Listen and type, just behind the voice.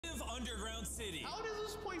underground city. How does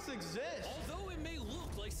this place exist? Although it may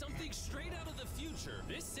look like something straight out of the future,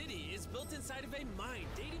 this city is built inside of a mine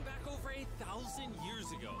dating back over 1,000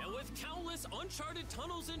 years ago. And with countless uncharted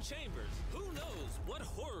tunnels and chambers, who knows what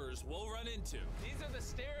horrors we'll run into. These are the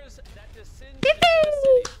stairs that descend into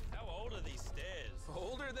the city. How old are these stairs?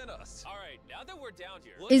 Older than us. All right, now that we're down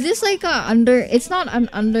here. Is this like a it's not an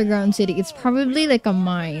underground city. It's probably like a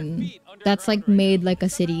mine that's like made like a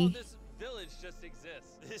city.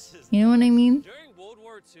 You know what I mean? During World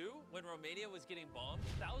War II, when Romania was getting bombed,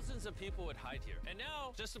 thousands of people would hide here. And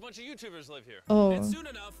now, just a bunch of YouTubers live here. Oh. And soon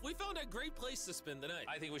enough, we found a great place to spend the night.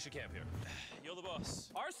 I think we should camp here. You're the boss.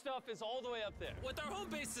 Our stuff is all the way up there. With our home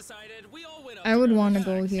base decided, we all went up. I would want to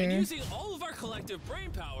go here. And using all of our collective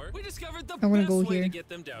brain power, we discovered the I want to best go way here. to get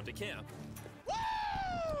them down to camp. Woo!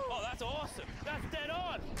 Oh, that's awesome. That's dead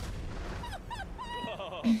on.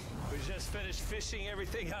 Whoa. We just finished fishing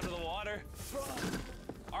everything out of the water.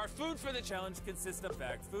 Our food for the challenge consists of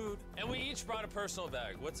bagged food, and we each brought a personal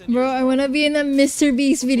bag. What's in Bro, yours? I want to be in a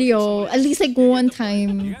MrBeast video at least like one You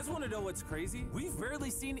time. guys want to know what's crazy? We've barely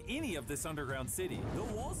seen any of this underground city. The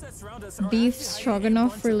walls that surround us are Beef actually hiding in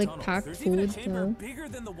stroganoff bunch for of like tunnels. packed There's even a food chamber though. bigger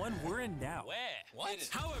than the one we're in now. Where? What?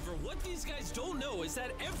 However, what these guys don't know is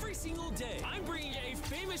that every single day, I'm bringing a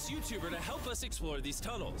famous YouTuber to help us explore these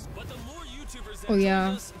tunnels. But the more YouTubers that join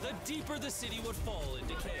us, the deeper the city would fall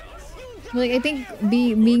into chaos. Like I think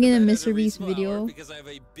being in a MrBeast video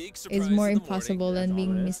is more impossible than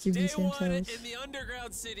being MrBeast Day one himself. in the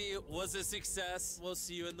underground city was a success. We'll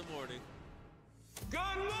see you in the morning. Good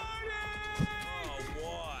morning! Oh,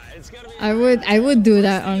 boy. It's gonna be I would do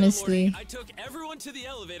that honestly. I took everyone to the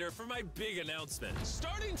elevator for my big announcement.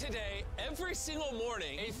 Starting today, every single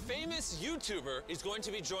morning, a famous YouTuber is going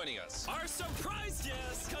to be joining us. Our surprise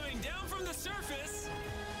guest coming down from the surface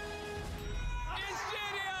is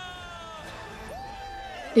JDO!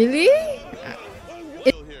 Really?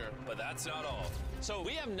 But that's not all. So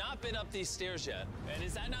we have not been up these stairs yet. And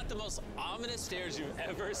is that not the most ominous stairs you've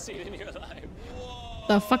ever seen in your life? Whoa.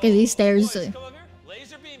 The fuck is these stairs? Boys, come over here.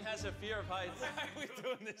 Laserbeam has a fear of heights. Why are we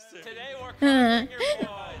doing this today? We're conquering your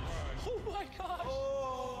quads. Oh my gosh.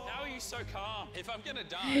 Oh. How are you so calm? If I'm gonna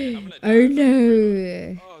die, I'm gonna die. Oh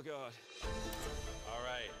no. Oh god.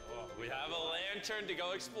 Alright. Well, we have a lantern to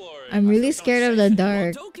go exploring. I'm really scared of the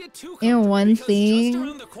dark. And one thing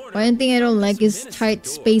I don't like is tight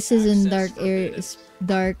spaces in dark areas.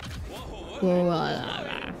 Dark. Oh,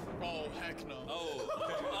 heck no. Oh.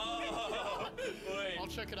 Wait. I'll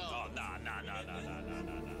check it out. Oh, nah.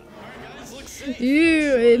 Alright, guys, look safe.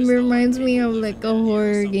 Ew, it reminds me of like a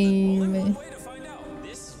horror game.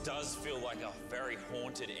 This does feel like a very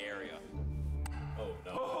haunted area. Oh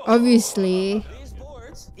no. Obviously. These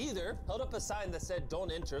boards either held up a sign that said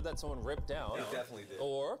 "Don't enter" that someone ripped down. They definitely did.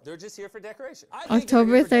 Or they're just here for decoration.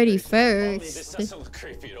 October This 31st. doesn't look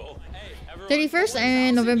creepy at all. Hey, everyone, 31st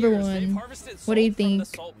and 1,000 November years, 1. they've harvested What do you salt from the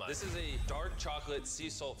think? salt mine. This is a dark chocolate sea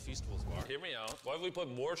salt feastables bar. Hear me out. Why have we put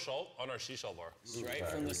more salt on our seashell bar? Straight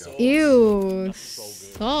from the salt. Ew.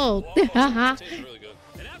 Salt. Whoa, tastes really good.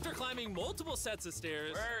 And after climbing multiple sets of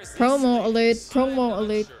stairs, Promo alert. Promo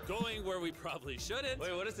alert. going where we probably shouldn't.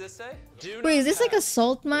 Wait, what does this say? Wait, is this like a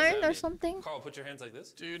salt mine or something? Carl, put your hands like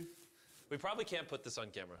this. Dude, we probably can't put this on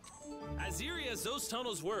camera. As eerie as those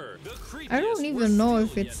tunnels were, the creepiest I don't were even know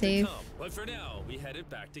if still it's yet to safe. come. But for now, we headed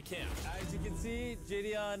back to camp. As you can see,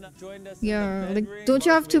 JDon joined us. Yeah, in the like, bedroom. don't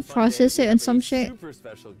you have to process it and some shit? Super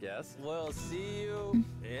special guest. We'll see you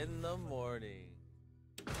in the morning.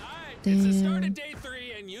 Alright, it's the start Damn. of day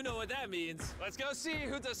 3, and you know what that means. Let's go see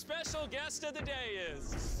who the special guest of the day is.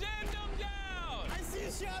 Send them down! I see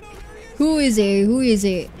a shadow. There he is. Who is it? Who is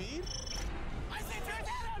it? I see 2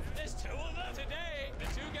 shadows. There's 2 of them today. The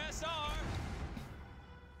 2 guests are...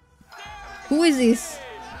 Who is this?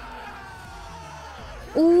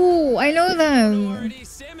 Ooh, I know them. Already,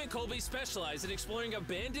 Sam and Colby specialize in exploring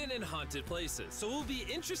abandoned and haunted places. So it will be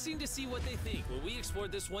interesting to see what they think when we explore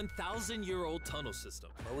this 1,000-year-old tunnel system.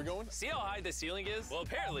 Are we going? See how high the ceiling is? Well,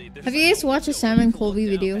 apparently... there's Have you like guys watched a window Sam where you and can look Colby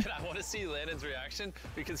down. video? And I want to see Landon's reaction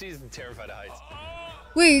because he's terrified of heights.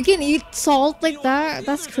 Wait, you can eat salt like that?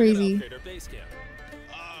 That's crazy.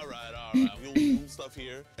 All right. We'll do stuff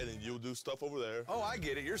here, and then you'll do stuff over there. Oh, I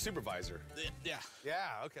get it. You're supervisor. Yeah. Yeah,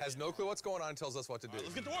 okay. Has no clue what's going on and tells us what to do.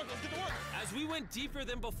 Let's get to work. As we went deeper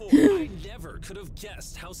than before, I never could have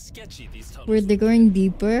guessed how sketchy these tunnels Were they going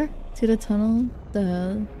deeper to the tunnel? The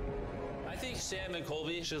hell? I think Sam and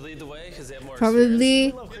Colby should lead the way because they have more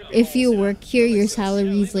Probably, if you work here, your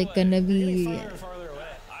salary is like gonna be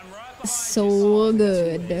so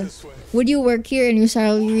good. Would you work here and your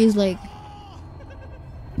salary is like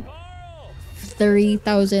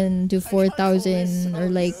 3,000 to 4,000 or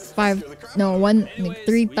like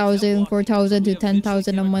 3,000, 4,000 to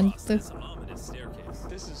 10,000 a month. This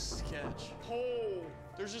is sketch. Oh,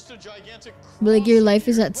 there's just a gigantic cross. But like your life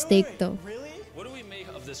is at stake though. Really? What do we make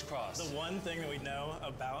of this cross? The one thing that we know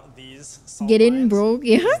about these salt Get in mines broke,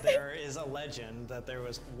 yeah. is there is a legend that there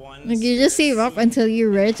was one Like you just save up until you're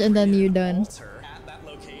rich and then you're done. altar at that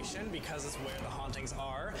location because it's where the hauntings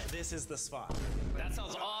are. This is the spot. That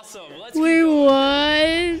sounds awesome. Let's Wait, keep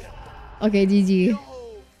going. what? Okay, GG.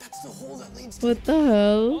 That's the hole that leads to What the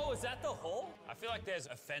hell? Oh, is that the hole? I feel like there's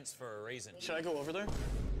a fence for a reason. Should I go over there?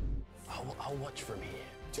 I'll watch from here.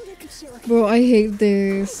 Dude, I can see our Bro, I hate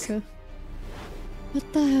this.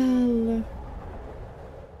 What the hell?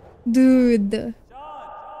 Dude.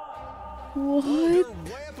 What?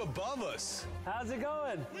 Way up above us. How's it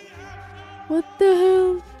going? What the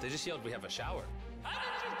hell? They just yelled we have a shower.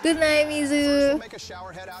 Good night, Mizu. Make a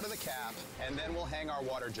shower head out of the cap, and then we'll hang our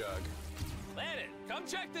water jug. Landon, come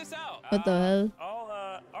check this out. What the hell?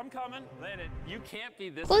 I'm coming. Landon, you can't be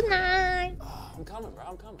this. Good night. I'm coming, bro.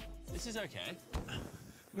 I'm coming. This is okay.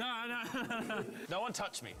 No. No one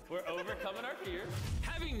touch me. We're overcoming our fear.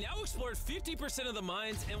 Having now explored 50% of the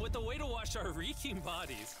mines and with a way to wash our reeking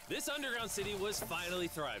bodies, this underground city was finally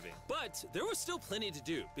thriving. But there was still plenty to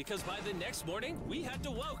do because by the next morning, we had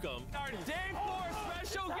to welcome our day 4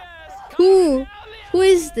 special guest. Who? Who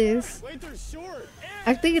is this? Wait, they're short.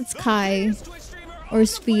 I think it's Kai or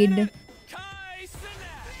Speed. Kai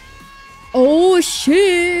Sinat. Oh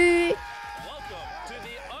shit! Welcome to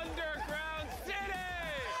the underground city.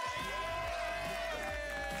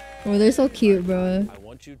 Oh, they're so cute, bro. I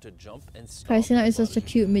want you to jump and stop. Kai Sinat is such a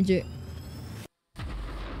cute midget.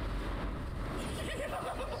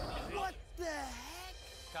 What the heck?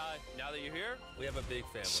 Kai, now that you're here, we have a big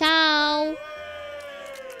family. Ciao.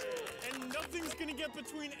 And nothing's gonna get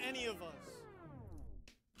between any of us.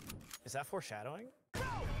 Is that foreshadowing?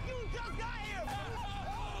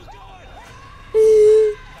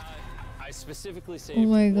 I specifically saved Oh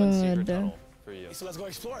my one secret God. tunnel for you. So let's go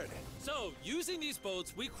explore it. So, using these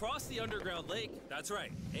boats, we cross the underground lake. That's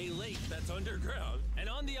right, a lake that's underground. And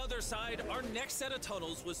on the other side, our next set of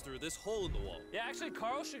tunnels was through this hole in the wall. Yeah, actually,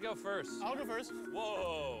 Carl should go first. I'll go first.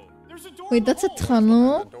 Whoa. There's a door. Wait, that's a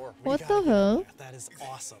tunnel? What the hell? That is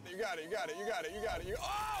awesome. You got it.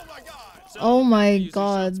 Oh my God. So, Oh my after using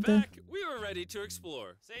shots God. back, we were ready to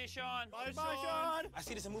explore. See you, Sean. Bye, Sean. I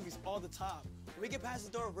see this in movies all the time. When we get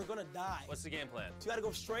past the door, we're gonna die. What's the game plan? So you gotta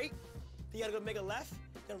go straight, then you gotta go make a left,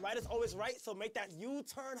 then right is always right, so make that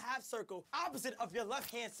U-turn half circle opposite of your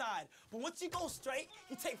left-hand side. But once you go straight,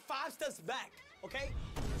 you take 5 steps back, okay?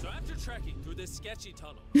 So after trekking through this sketchy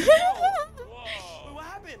tunnel, Wait, whoa, what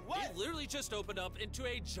happened? it What? literally just opened up into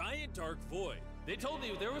a giant dark void. They told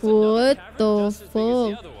me there was What another cavern the just as big as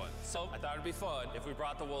the fuck? other one. So I thought it'd be fun if we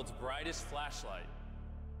brought the world's brightest flashlight.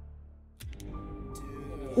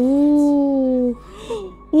 Ooh.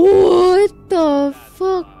 What the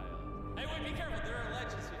fuck? Hey, wait, be careful. There are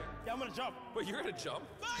ledges here. Yeah, I'm gonna jump. Wait, you're gonna jump?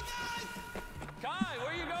 Bye, guys! Kai, where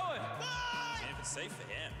are you going? Bye! Man, if it's safe for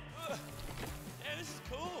him. Yeah, this is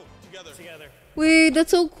cool. Together. Wait,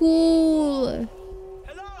 that's so cool.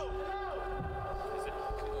 Hello!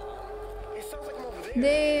 It sounds like I'm over there.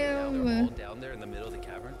 Damn. They're all down there in the middle of the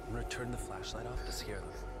cavern. I'm gonna turn the flashlight off to scare them.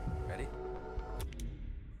 Ready?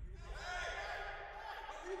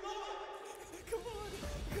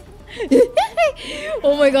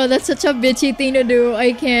 Oh my God, that's such a bitchy thing to do.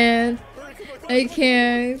 I can't. I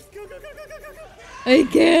can't. I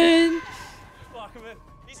can't. Lock him in.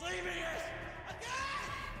 He's leaving us!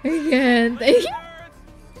 I can't.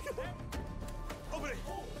 Open it.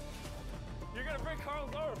 You're gonna break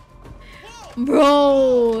Carl's arm.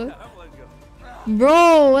 Bro. I'm letting go.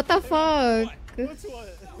 Bro, what the fuck? What's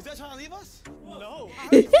what? Was that trying to leave us? No. I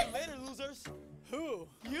heard you said later, losers. Who?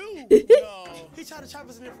 You? No. He tried to trap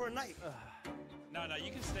us in there for a night. No,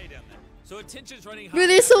 you can stay down there. So tension's running high. Dude,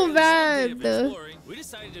 they're so After another day of bad. exploring, we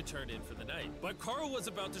decided to turn in for the night. But Carl was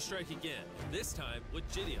about to strike again, this time with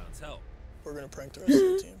Gideon's help. We're gonna prank the rest of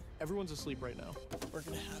the team. Everyone's asleep right now. We're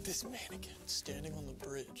gonna have this mannequin standing on the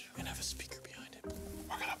bridge and have a speaker behind it.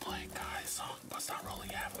 We're gonna play Kai's song, Bust Not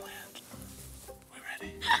Rolling Avalanche. We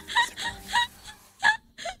ready?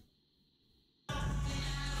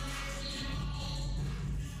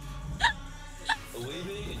 Are we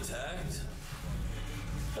being attacked?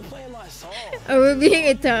 I'm playing my song. Are we being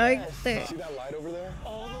attacked? See that light over there?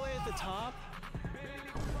 All the way at the top.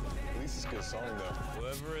 At least it's a good song, though.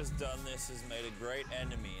 Whoever has done this has made a great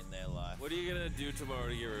enemy in their life. What are you gonna do tomorrow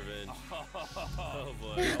to get revenge? Oh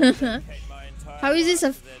boy. Dedicate my entire How is this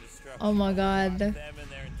life a- to their destruction. Oh my God. Them and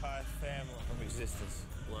their entire family from existence.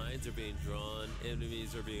 Lines are being drawn,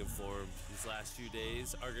 enemies are being formed. These last few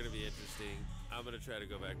days are gonna be interesting. I'm gonna try to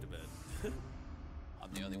go back to bed.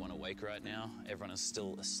 I'm the only one awake right now. Everyone is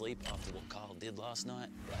still asleep after what Kyle did last night.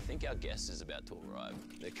 But I think our guest is about to arrive.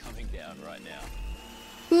 They're coming down right now.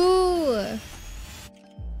 Ooh.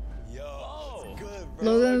 Yo, good, bro.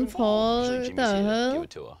 Logan Paul. Usually What Jimmy's the here to hell? give a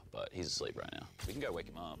tour, but he's asleep right now. We can go wake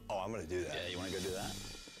him up. Oh, I'm gonna do that. Yeah, you wanna go do that?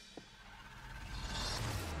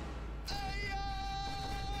 Hey, yo!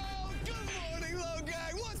 Good morning, Logan.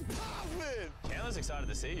 What's poppin'? Chandler's excited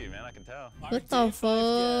to see you, man. I can tell. What the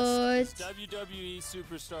fuck? WWE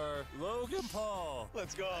superstar Logan Paul.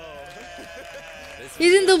 Let's go.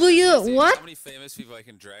 He's in W. What? How many famous people I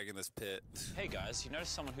can drag in this pit? Hey guys, you notice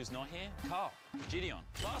someone who's not here? Carl, Gideon.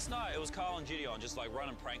 Last night it was Carl and Gideon just like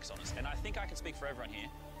running pranks on us, and I think I can speak for everyone here.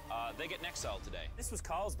 They get exiled today. This was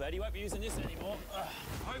Carl's bed. He won't be using this anymore.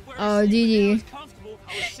 Oh, GG.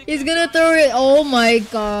 He's gonna throw it. Oh my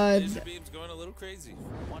god. Laser beam's going a little crazy.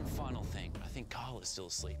 One final thing. I think Carl is still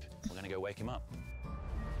asleep. We're gonna go wake him up.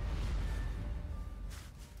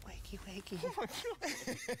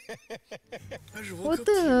 What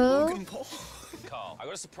the hell? Carl, I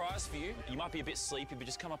got a surprise for you. You might be a bit sleepy, but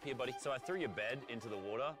just come up here, buddy. So I threw your bed into the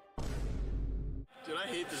water. Dude, I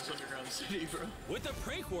hate this underground city, bro. With the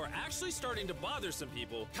prank war actually starting to bother some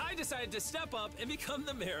people, Kai decided to step up and become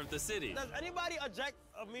the mayor of the city. Does anybody object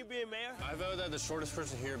of me being mayor? I vote that the shortest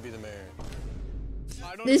person here be the mayor.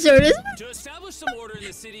 The shortest. To establish some order in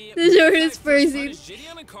the city, The shortest person. punished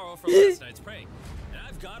Gideon and Carl for last night's prank. And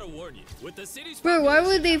I've got to warn you, with the city's Bro, why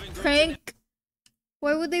would they population having grown to prank?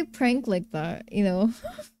 Why would they prank like that? You know,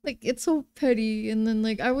 like it's so petty. And then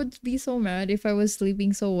like I would be so mad if I was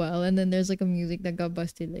sleeping so well, and then there's like a music that got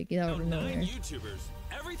busted like out of 9 nowhere. YouTubers.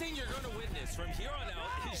 Everything you're going to witness from here on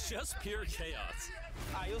out is just pure chaos.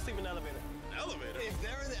 You'll sleep in the elevator. Elevator. If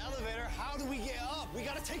they're in the elevator, how do we get up? We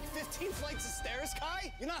gotta take 15 flights of stairs,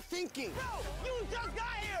 Kai? You're not thinking. Bro, you just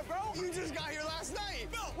got here, bro. You just got here last night.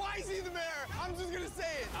 No, why is he the mayor? I'm just gonna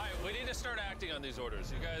say it. All right, we need to start acting on these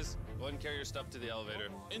orders. You guys go ahead and carry your stuff to the elevator.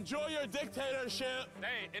 Enjoy your dictatorship.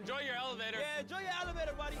 Hey, enjoy your elevator. Yeah, enjoy your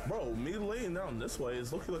elevator, buddy. Bro, me laying down this way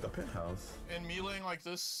is looking like a penthouse. And me laying like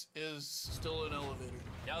this is still an elevator.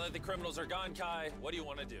 Now that the criminals are gone, Kai, what do you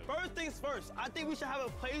want to do? First things first, I think we should have a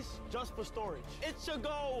place just for storage. It should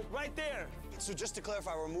go right there. So just to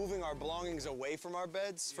clarify, we're moving our belongings away from our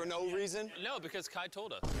beds for no reason? No, because Kai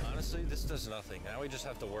told us. Honestly, this does nothing. Now we just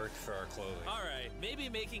have to work for our clothing. All right, maybe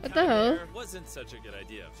making What Kai the hell? mayor wasn't such a good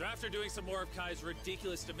idea. So after doing some more of Kai's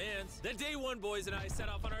ridiculous demands, the Day One boys and I set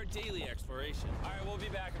off on our daily exploration. All right, we'll be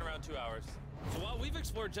back in around 2 hours. So while we've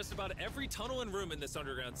explored just about every tunnel and room in this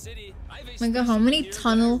underground city, I've My god, how many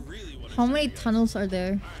how many tunnels are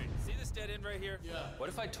there? All right, see this dead end right here? Yeah. What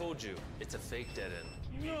if I told you it's a fake dead end?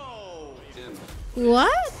 No.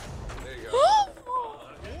 What? There you go.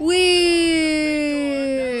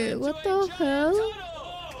 Wait, what the hell?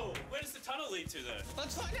 Tunnel! Where does the tunnel lead to then?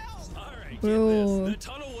 Let's find out. All right, get Bro. this. The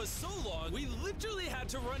tunnel was so long, we literally had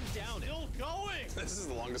to run down it. Still going. This is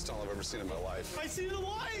the longest tunnel I've ever seen in my life. I see the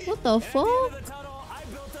light. What the At the fuck? end of the tunnel, I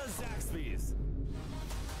built a Zaxby's.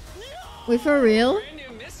 Wait, for real? Brand new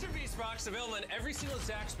MrBeast box available in every single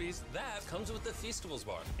Zaxby's. That comes with the Feastables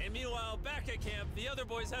bar. And meanwhile, back at camp, the other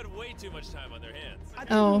boys had way too much time on their hands. I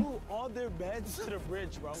think Oh. we moved all their beds to the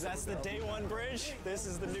bridge, bro. That's the Day One bridge. This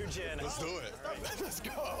is the new gen. Let's do it. Let's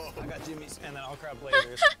go. I got Jimmy's, and then I'll grab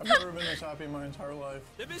Blazers. I've never been this happy in my entire life.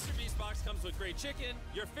 The MrBeast box comes with great chicken,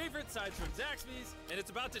 your favorite sides from Zaxby's, and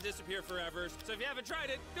it's about to disappear forever. So if you haven't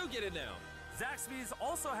tried it, go get it now. Zaxby's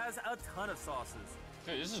also has a ton of sauces.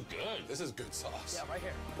 Hey, this is good. This is good sauce. Yeah, right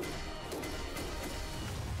here.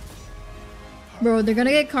 Bro, they're gonna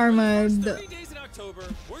get For karma. the first 30 days in October,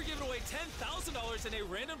 we're giving away $10,000 in a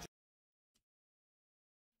random.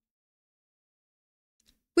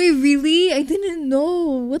 Wait, really? I didn't know.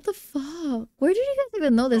 What the fuck? Where did you guys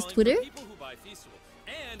even know this? drawing for Twitter? People who buy Feastables.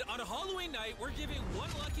 And on Halloween night, we're giving one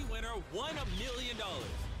lucky winner $1 million.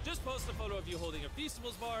 Just post a photo of you holding a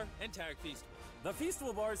Feastables bar and tag Feastables. The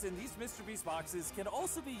Feastable bars in these MrBeast boxes can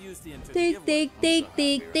also be used to enter the Tick, giveaway. tick, tick,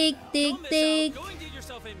 tick, tick, tick, Don't miss tick. out. Go and get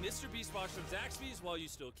yourself a MrBeast box from Zaxby's while you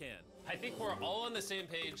still can. I think we're all on the same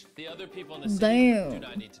page. The other people in the city Damn. do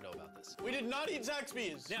not need to know about this. We did not eat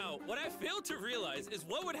Zaxby's. Now, what I failed to realize is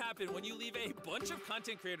what would happen when you leave a bunch of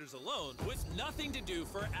content creators alone with nothing to do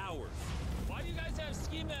for hours. Why do you guys have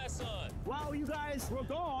ski masks on? While you guys were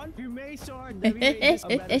gone, you made sure that we made this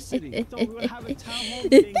a better city. So we're gonna have a town hall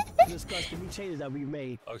meeting to discuss the new changes that we've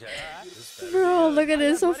made. Okay. Bro, look at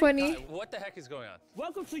this, so funny. What the heck is going on?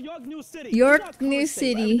 Welcome to York New City. York New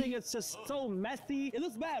City. Everything is just so messy. It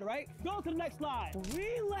looks bad, right? Go to the next slide. We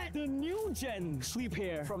let the new gen sleep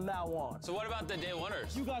here from now on. So what about the day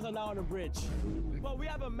oneers? You guys are now on the bridge. But we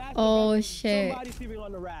have a massive Oh shit. somebody sleeping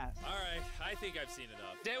on the raft. All right, I think I've seen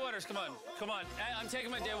enough. Day oneers, come on. Come on. I'm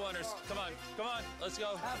taking my day oneers. Come on. Come on. Let's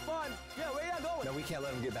go. Have fun. Yeah, where y'all going? No, we can't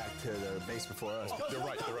let them get back to the base before us. They're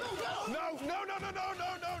right. They're right. No.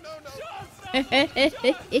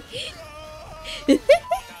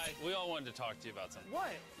 We all wanted to talk to you about something.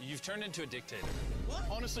 What? You've turned into a dictator.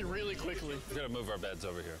 Honestly, really quickly. We gotta move our beds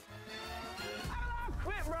over here.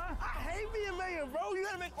 Quit, bro. I hate being mayor, bro. You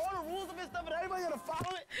gotta make all the rules of this stuff and everybody gotta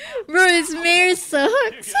follow it. Bro, this mayor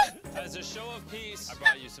sucks. As a show of peace, I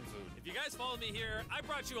brought you some food. If you guys follow me here, I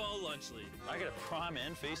brought you all lunch lead. I get a prime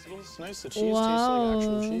and feastables. It's nice. The cheese Wow. tastes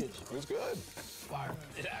like actual cheese. It's good.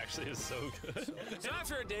 It actually is so good. So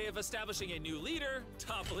after a day of establishing a new leader,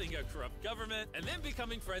 toppling a corrupt government, and then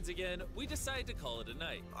becoming friends again, we decided to call it a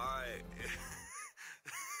night. All right.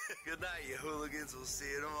 Good night, you hooligans. We'll see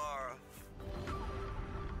you tomorrow.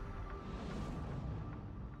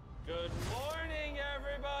 Good morning,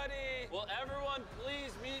 everybody. Will everyone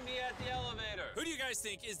please meet me at the elevator? Who do you guys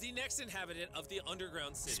think is the next inhabitant of the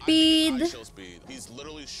underground city? Speed. I show Speed. He's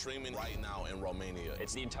literally streaming right now in Romania.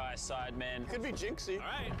 It's the entire side, man. Could be Jinxie. All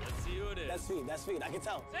right, let's see who it is. That's speed. I can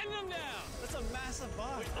tell. Send them down. That's a massive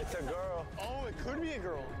box. It's a girl. Oh, it could be a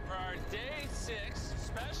girl. For our day 6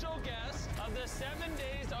 special guest of the 7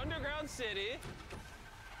 days underground city.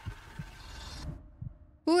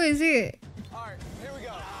 Who is it? All right, here we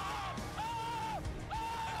go.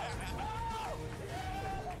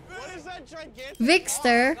 What is that gigantic?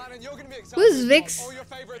 Vixter. You're gonna be excited. Who's Vix? All your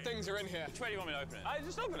favorite things are in here. Which way do you want me to open it? I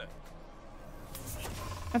just open it.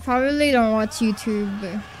 I probably don't watch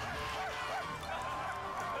YouTube.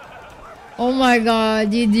 Oh my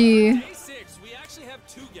god, GG. Day 6, we actually have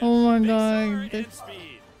 2 guests. Oh my Big Star god. and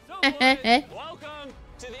Speed. So boys, Welcome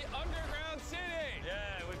to the underground city.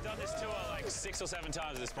 Yeah, we've done this tour like 6 or 7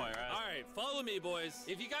 times at this point, right? all right, follow me, boys.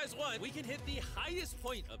 If you guys want, we can hit the highest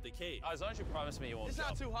point of the cave. As long as you promise me you won't It's not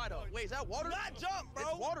jump. too high though. Wait, is that water? Not jump, bro.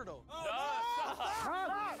 It's water though.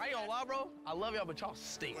 I ain't gonna lie, bro. I love y'all, but y'all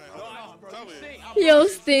stink. Tell me. Yo,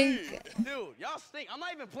 stink. Dude, y'all stink. I'm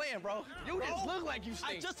not even playing, bro. You just look like you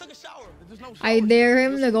stink. I just took a shower. There's no shower. I dare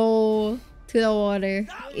him to go to the water.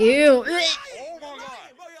 Ew. Oh my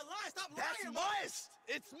god. Bro, you're lying. Stop lying. That's moist.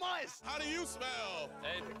 It's moist. How do you smell?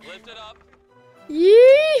 Hey, lift it up.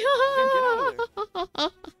 Yeehaw.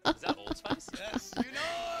 Is that Old Spice? Yes.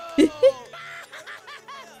 You know.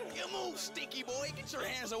 You move, stinky boy. Get your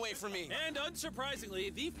hands away from me. And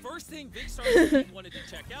unsurprisingly, the first thing Big Star wanted to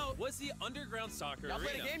check out was the underground soccer Y'all arena.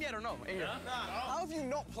 played a game yet or no? In here. How have you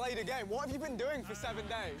not played a game? What have you been doing for 7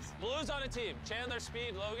 days? Blue's on a team. Chandler,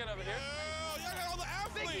 Speed, Logan over here. Y'all got all the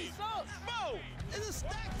athletes. Bro, it's a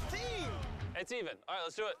stacked team. It's even. All right,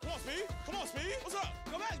 let's do it. Come on, Speed. Come on, Speed. What's up?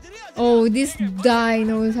 Go back. Oh, this guy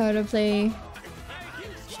knows how to play.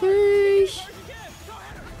 Sheesh.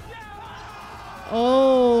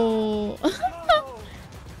 Oh.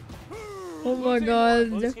 Oh my god.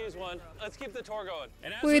 Let's use one. Let's keep the tour going.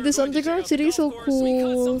 Wait, this underground city is so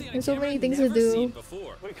cool. There's so many things to do.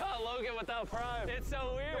 We caught Logan without Prime. It's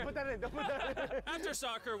so weird. Put that in. Don't put that in. After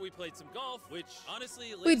soccer, we played some golf, which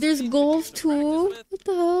honestly. Wait, there's golf too? What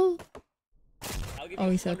the hell? I'll give Oh,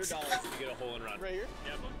 you he $100 sucks. if you get a hole in run. Right here?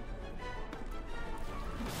 Yep.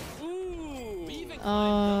 Ooh. We even climbed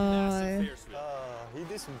the massive Ferris wheel. You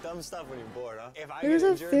do some dumb stuff when you're bored, huh? If I There's get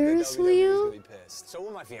a injured, Ferris the WWE is wheel? gonna be pissed. So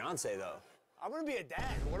will my fiance, though. I'm gonna be a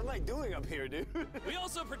dad. What am I doing up here, dude? We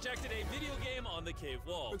also projected a video game on the cave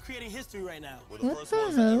wall. We're creating history right now. We're the What first the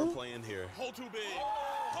ones that ever hell? play in here. Hole too big.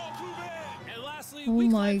 Hole too big. And lastly, Oh we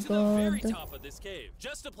my climbed to the very God. top of this cave,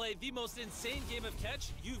 just to play the most insane game of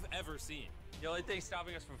catch you've ever seen. The only thing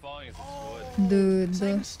stopping us from falling is this wood.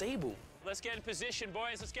 Dude. Stable. Let's get in position,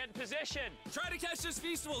 boys. Let's get in position. Try to catch this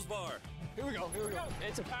Feastables bar. Here we go. Here we go.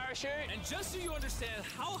 It's a parachute. And just so you understand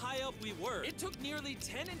how high up we were, it took nearly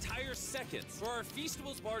 10 entire seconds for our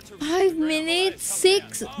Feastables bar to reach 5 the ground. minutes,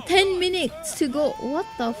 6, 10 minutes to go. What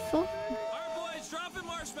the fuck? All right, boys, dropping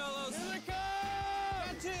marshmallows.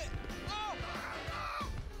 That's it.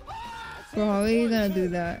 Bro, how are you gonna do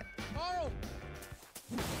that? Oh,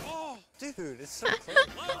 Dude, it's so close. Logan,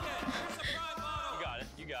 here's a prime bottle. You got it.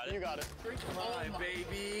 You got it. you got it. Come on,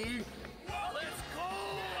 baby. Let's go.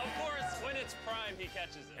 Of course, when its prime, he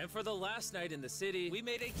catches it. And for the last night in the city, we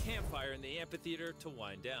made a campfire in the amphitheater to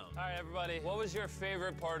wind down. All right, everybody, what was your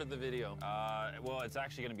favorite part of the video? Well, it's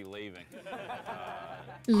actually gonna be leaving.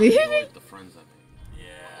 Leaving? The friends I made.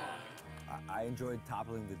 Yeah. I enjoyed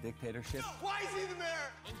toppling the dictatorship. Why is he the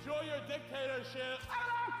mayor? Enjoy your dictatorship. I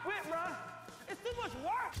don't quit, bro. It's too much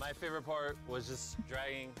work. My favorite part was just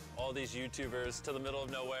dragging all these YouTubers to the middle of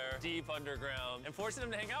nowhere, deep underground, and forcing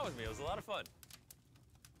them to hang out with me. It was a lot of fun.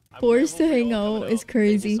 Forced to hang out is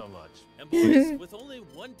crazy. Thank you so much. And boys, with only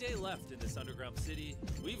one day left in this underground city,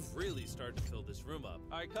 we've really started to fill this room up.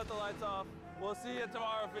 All right, cut the lights off. We'll see you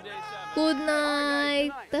tomorrow for day 7. Good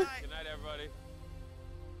night. Good night, everybody.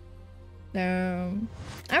 I'm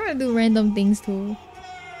gonna do random things too.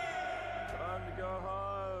 Time to go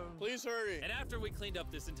home. Please hurry. And after we cleaned up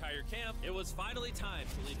this entire camp, it was finally time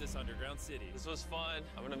to leave this underground city. This was fun.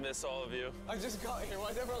 I'm gonna miss all of you. I just got here.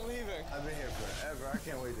 Why never leaving? I've been here forever. I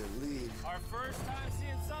can't wait to leave. Our first time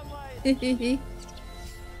seeing sunlight. What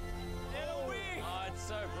Oh, it's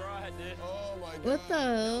so bright, dude. Oh my God. the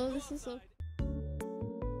hell? This is so